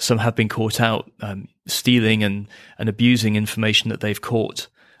some have been caught out stealing and abusing information that they've caught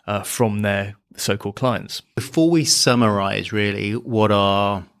from their so-called clients. Before we summarize really what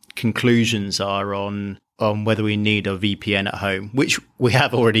our conclusions are on whether we need a VPN at home, which we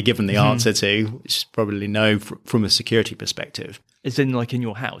have already given the answer to, which is probably no from a security perspective. It's in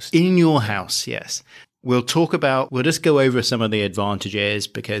your house? In your house, yes. We'll just go over some of the advantages,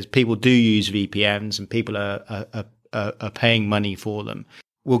 because people do use VPNs and people are paying money for them.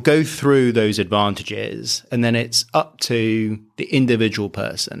 We'll go through those advantages, and then it's up to the individual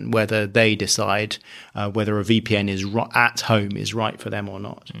person whether they decide whether a VPN is at home is right for them or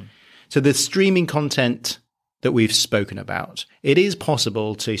not. So the streaming content that we've spoken about, it is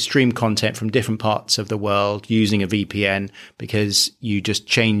possible to stream content from different parts of the world using a VPN because you just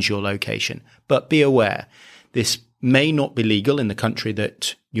change your location. But be aware, this may not be legal in the country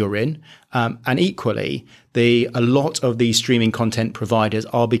that you're in. And equally, a lot of these streaming content providers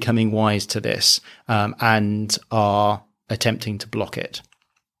are becoming wise to this and are attempting to block it.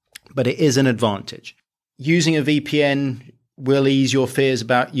 But it is an advantage. Using a VPN will ease your fears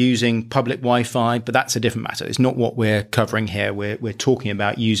about using public Wi-Fi, but that's a different matter. It's not what we're covering here. We're talking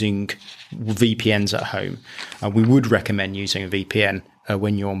about using VPNs at home. We would recommend using a VPN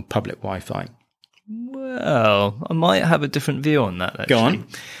when you're on public Wi-Fi. Well, I might have a different view on that, actually. Go on.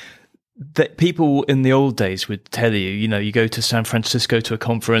 That people in the old days would tell you, you go to San Francisco to a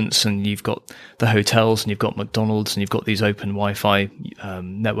conference and you've got the hotels and you've got McDonald's and you've got these open Wi-Fi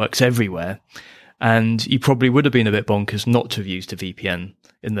networks everywhere. And you probably would have been a bit bonkers not to have used a VPN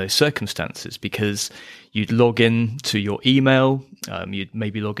in those circumstances, because you'd log in to your email, you'd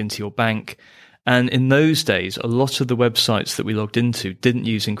maybe log into your bank. And in those days, a lot of the websites that we logged into didn't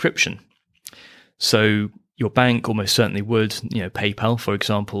use encryption. So your bank almost certainly would, PayPal, for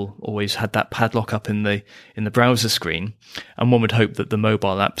example, always had that padlock up in the browser screen. And one would hope that the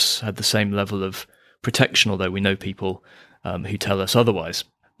mobile apps had the same level of protection, although we know people who tell us otherwise.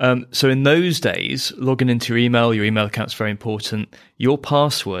 So in those days, logging into your email account's very important. Your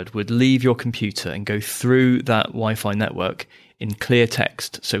password would leave your computer and go through that Wi-Fi network in clear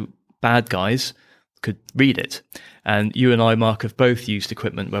text. So bad guys could read it. And you and I, Mark, have both used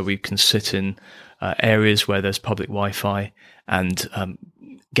equipment where we can sit in areas where there's public Wi-Fi and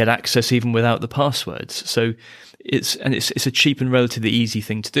get access even without the passwords. So it's a cheap and relatively easy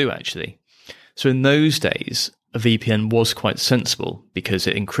thing to do, actually. So in those days, a VPN was quite sensible because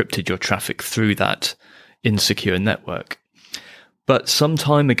it encrypted your traffic through that insecure network. But some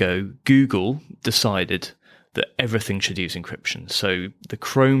time ago, Google decided that everything should use encryption. So the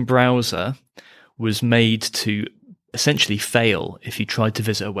Chrome browser was made to essentially fail if you tried to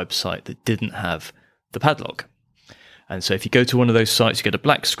visit a website that didn't have the padlock. And so if you go to one of those sites, you get a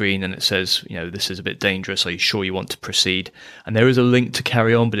black screen and it says, this is a bit dangerous. Are you sure you want to proceed? And there is a link to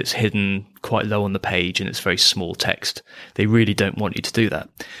carry on, but it's hidden quite low on the page and it's very small text. They really don't want you to do that.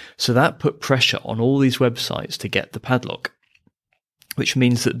 So that put pressure on all these websites to get the padlock, which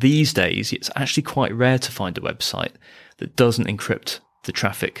means that these days it's actually quite rare to find a website that doesn't encrypt the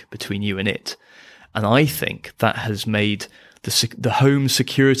traffic between you and it. And I think that has made the home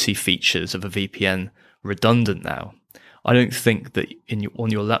security features of a VPN redundant now. I don't think that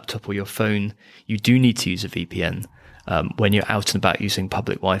on your laptop or your phone, you do need to use a VPN when you're out and about using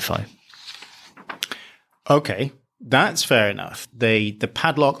public Wi-Fi. Okay, that's fair enough. The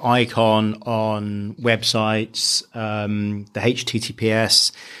padlock icon on websites, the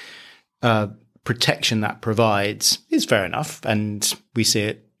HTTPS protection that provides is fair enough. And we see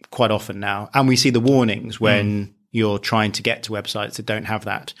it quite often now. And we see the warnings when you're trying to get to websites that don't have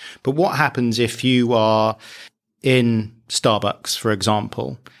that. But what happens if you are in Starbucks, for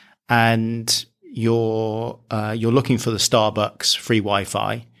example, and you're looking for the Starbucks free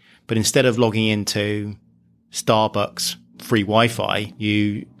Wi-Fi, but instead of logging into Starbucks free Wi-Fi,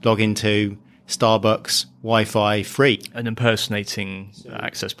 you log into Starbucks Wi-Fi free. An impersonating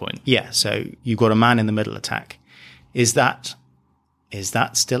access point. Yeah, so you've got a man-in-the-middle attack. Is that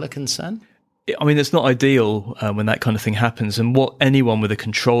still a concern? I mean, it's not ideal when that kind of thing happens. And what anyone with a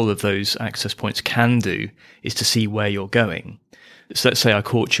control of those access points can do is to see where you're going. So let's say I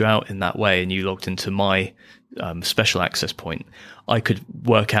caught you out in that way and you logged into my special access point. I could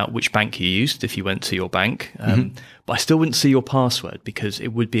work out which bank you used if you went to your bank, but I still wouldn't see your password because it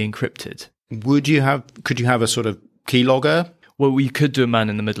would be encrypted. Could you have a sort of keylogger? Well, you could do a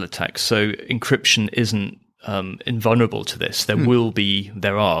man-in-the-middle attack. So encryption isn't invulnerable to this.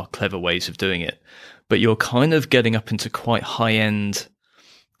 There are clever ways of doing it, but you're kind of getting up into quite high-end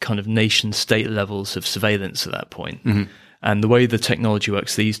kind of nation-state levels of surveillance at that point. And the way the technology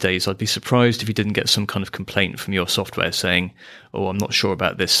works these days, I'd be surprised if you didn't get some kind of complaint from your software saying, oh, I'm not sure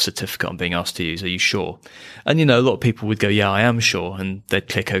about this certificate I'm being asked to use. Are you sure? And, a lot of people would go, yeah, I am sure. And they'd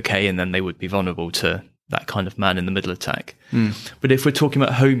click OK, and then they would be vulnerable to that kind of man-in-the-middle attack. But if we're talking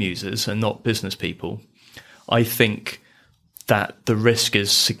about home users and not business people, I think that the risk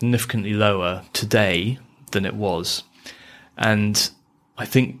is significantly lower today than it was. And I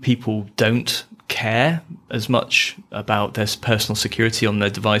think people don't care as much about their personal security on their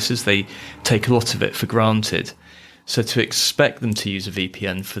devices. They take a lot of it for granted. So to expect them to use a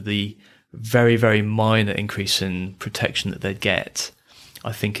VPN for the very, very minor increase in protection that they'd get,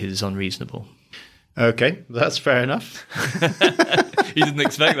 I think is unreasonable. Okay, that's fair enough. You didn't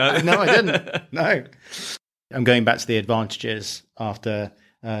expect that? No, I didn't. No. I'm going back to the advantages after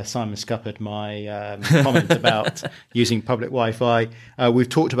Simon scuppered my comment about using public Wi-Fi. We've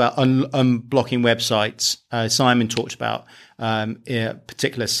talked about unblocking websites. Simon talked about a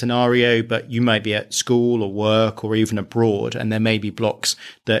particular scenario, but you may be at school or work or even abroad, and there may be blocks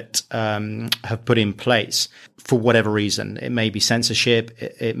that have put in place for whatever reason. It may be censorship.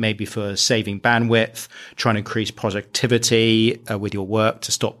 It may be for saving bandwidth, trying to increase productivity with your work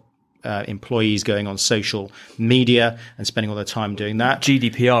to stop employees going on social media and spending all their time doing that.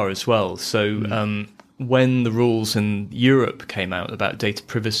 GDPR as well. So when the rules in Europe came out about data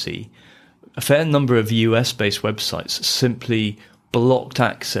privacy, a fair number of US-based websites simply blocked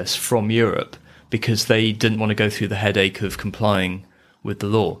access from Europe because they didn't want to go through the headache of complying with the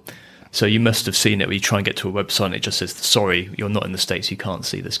law. So you must have seen it where you try and get to a website and it just says, sorry, you're not in the States, you can't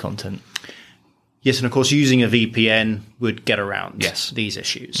see this content. Yes, and of course, using a VPN would get around Yes. these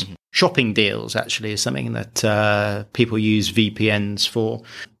issues. Shopping deals actually is something that people use VPNs for,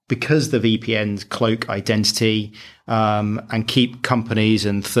 because the VPNs cloak identity and keep companies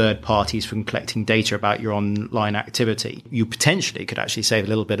and third parties from collecting data about your online activity. You potentially could actually save a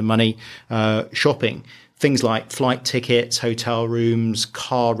little bit of money shopping. Things like flight tickets, hotel rooms,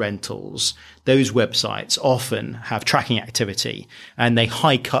 car rentals, those websites often have tracking activity and they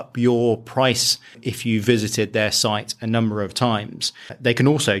hike up your price if you visited their site a number of times. They can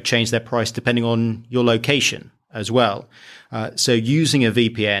also change their price depending on your location as well. So using a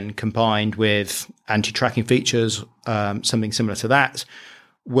VPN combined with anti-tracking features, something similar to that,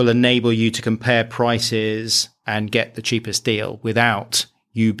 will enable you to compare prices and get the cheapest deal without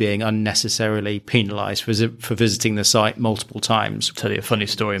you being unnecessarily penalized for visiting the site multiple times. I'll tell you a funny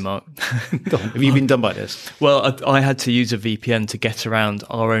story, Mark. Go on. Have you been done by this? Well, I had to use a VPN to get around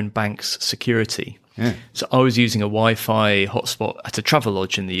our own bank's security. Yeah. So I was using a Wi-Fi hotspot at a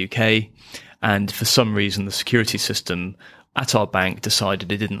Travelodge in the UK, and for some reason the security system at our bank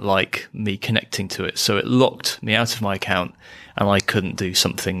decided it didn't like me connecting to it, so it locked me out of my account and I couldn't do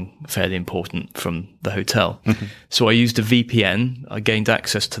something fairly important from the hotel. Mm-hmm. So I used a VPN, I gained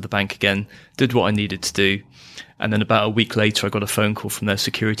access to the bank again, did what I needed to do, and then about a week later I got a phone call from their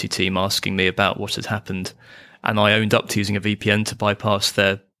security team asking me about what had happened, and I owned up to using a VPN to bypass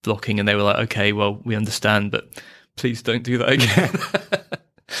their blocking, and they were like, okay, well, we understand, but please don't do that again.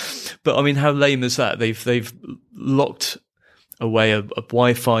 But I mean, how lame is that? They've locked away a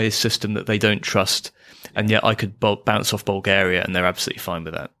Wi-Fi system that they don't trust, and yet I could bounce off Bulgaria and they're absolutely fine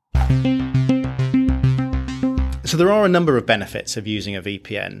with that. So there are a number of benefits of using a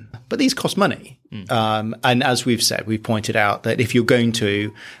VPN, but these cost money. And as we've said, we've pointed out that if you're going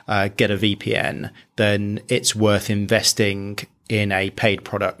to get a VPN, then it's worth investing in a paid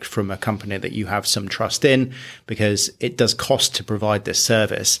product from a company that you have some trust in, because it does cost to provide this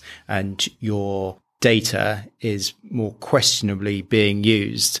service, and your data is more questionably being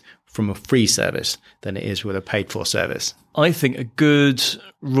used from a free service than it is with a paid for service. I think a good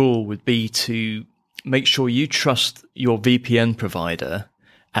rule would be to make sure you trust your VPN provider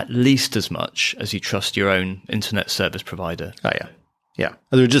at least as much as you trust your own internet service provider. Oh yeah. Yeah.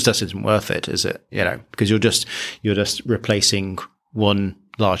 It just isn't worth it, is it? You know, because you're just replacing one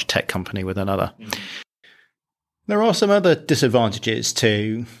large tech company with another. Mm-hmm. There are some other disadvantages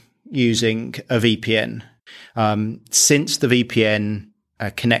to using a VPN. Since the VPN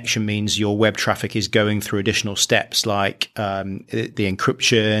connection means your web traffic is going through additional steps like the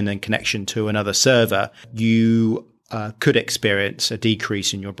encryption and connection to another server, you could experience a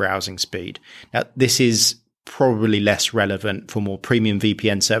decrease in your browsing speed. Now, this is probably less relevant for more premium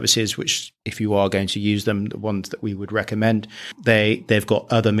VPN services, which, if you are going to use them, the ones that we would recommend, they've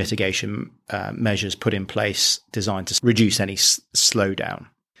got other mitigation measures put in place designed to reduce any slowdown.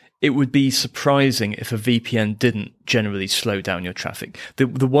 It would be surprising if a VPN didn't generally slow down your traffic. The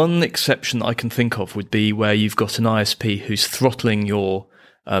one exception that I can think of would be where you've got an ISP who's throttling your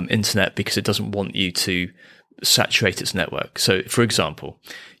internet because it doesn't want you to saturate its network. So, for example,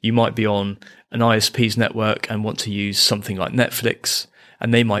 you might be on an ISP's network and want to use something like Netflix,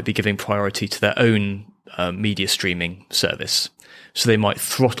 and they might be giving priority to their own media streaming service. So they might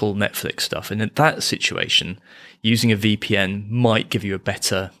throttle Netflix stuff. And in that situation, using a VPN might give you a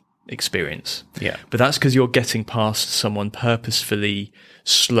better experience. Yeah. But that's because you're getting past someone purposefully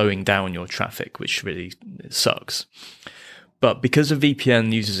slowing down your traffic, which really sucks. But because a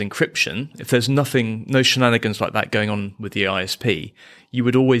VPN uses encryption, if there's no shenanigans like that going on with the ISP, you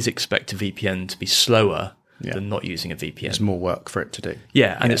would always expect a VPN to be slower than not using a VPN. There's more work for it to do.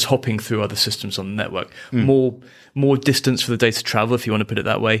 Yeah, and it's hopping through other systems on the network. More distance for the data to travel, if you want to put it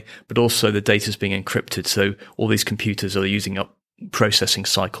that way, but also the data's being encrypted, so all these computers are using up processing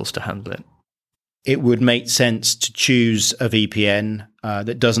cycles to handle it. It would make sense to choose a VPN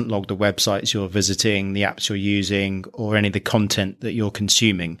that doesn't log the websites you're visiting, the apps you're using, or any of the content that you're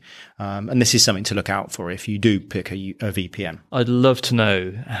consuming. And this is something to look out for if you do pick a VPN. I'd love to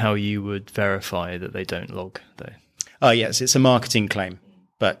know how you would verify that they don't log, though. Oh, yes, it's a marketing claim,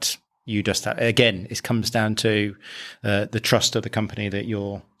 but you just have, again, it comes down to the trust of the company that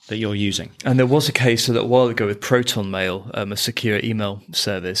you're using. And there was a case a little while ago with Proton Mail, a secure email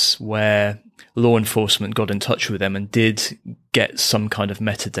service, where law enforcement got in touch with them and did get some kind of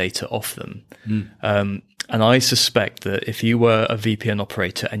metadata off them. And I suspect that if you were a VPN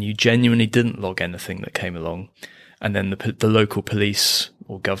operator and you genuinely didn't log anything that came along, and then the local police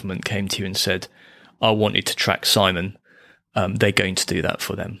or government came to you and said, I want you to track Simon, they're going to do that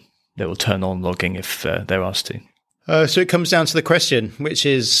for them. They will turn on logging if they're asked to. So it comes down to the question, which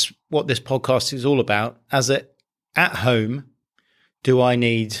is what this podcast is all about. At home, do I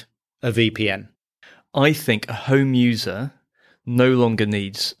need a VPN? I think a home user no longer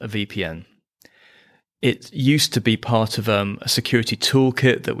needs a VPN. It used to be part of a security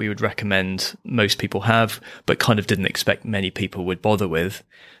toolkit that we would recommend most people have, but kind of didn't expect many people would bother with.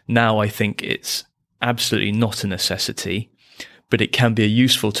 Now I think it's absolutely not a necessity, but it can be a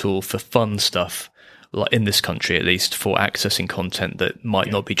useful tool for fun stuff, like in this country at least, for accessing content that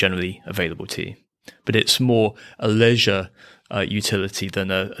might not be generally available to you. But it's more a leisure utility than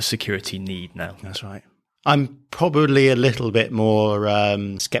a security need now. That's right. I'm probably a little bit more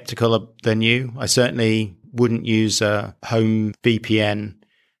skeptical than you. I certainly wouldn't use a home VPN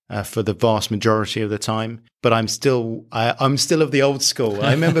for the vast majority of the time. But I'm still of the old school.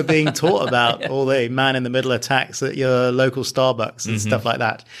 I remember being taught about all the man-in-the-middle attacks at your local Starbucks and stuff like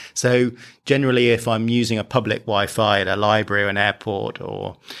that. So generally, if I'm using a public Wi-Fi at a library or an airport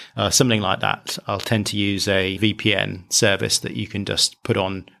or something like that, I'll tend to use a VPN service that you can just put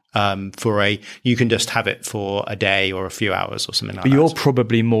on you can just have it for a day or a few hours or something like that. But you're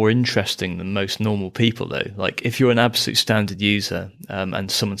probably more interesting than most normal people, though. Like if you're an absolute standard user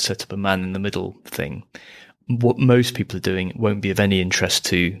and someone set up a man-in-the-middle thing, what most people are doing won't be of any interest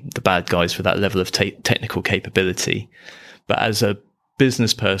to the bad guys for that level of technical capability. But as a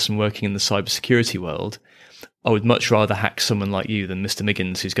business person working in the cybersecurity world, I would much rather hack someone like you than Mr.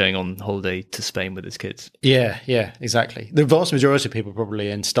 Miggins, who's going on holiday to Spain with his kids. Yeah, exactly. The vast majority of people probably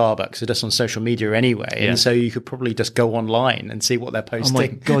in Starbucks are just on social media anyway. Yeah. And so you could probably just go online and see what they're posting. Oh my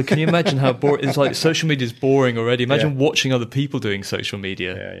God, can you imagine how boring? It's like social media is boring already. Imagine watching other people doing social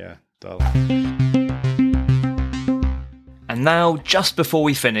media. Yeah. Dull. And now, just before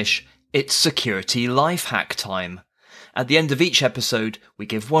we finish, it's security life hack time. At the end of each episode, we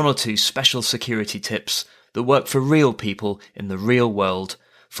give 1 or 2 special security tips that work for real people in the real world,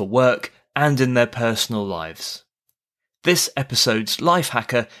 for work and in their personal lives. This episode's life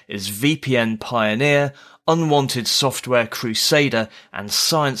hacker is VPN pioneer, unwanted software crusader, and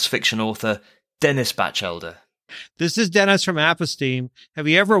science fiction author Dennis Batchelder. This is Dennis from Aposteam. Have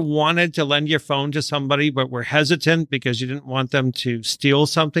you ever wanted to lend your phone to somebody but were hesitant because you didn't want them to steal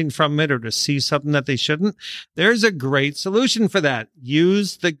something from it or to see something that they shouldn't? There's a great solution for that.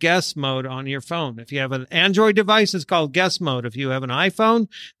 Use the guest mode on your phone. If you have an Android device, it's called guest mode. If you have an iPhone,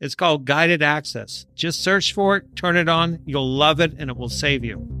 it's called guided access. Just search for it, turn it on. You'll love it, and it will save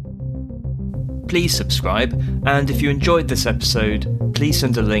you. Please subscribe, and if you enjoyed this episode, please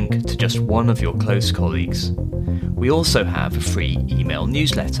send a link to just one of your close colleagues. We also have a free email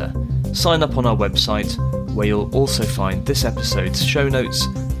newsletter. Sign up on our website, where you'll also find this episode's show notes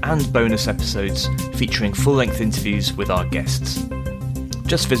and bonus episodes featuring full-length interviews with our guests.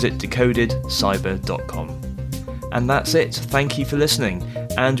 Just visit decodedcyber.com. And that's it. Thank you for listening,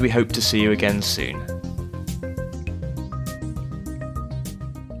 and we hope to see you again soon.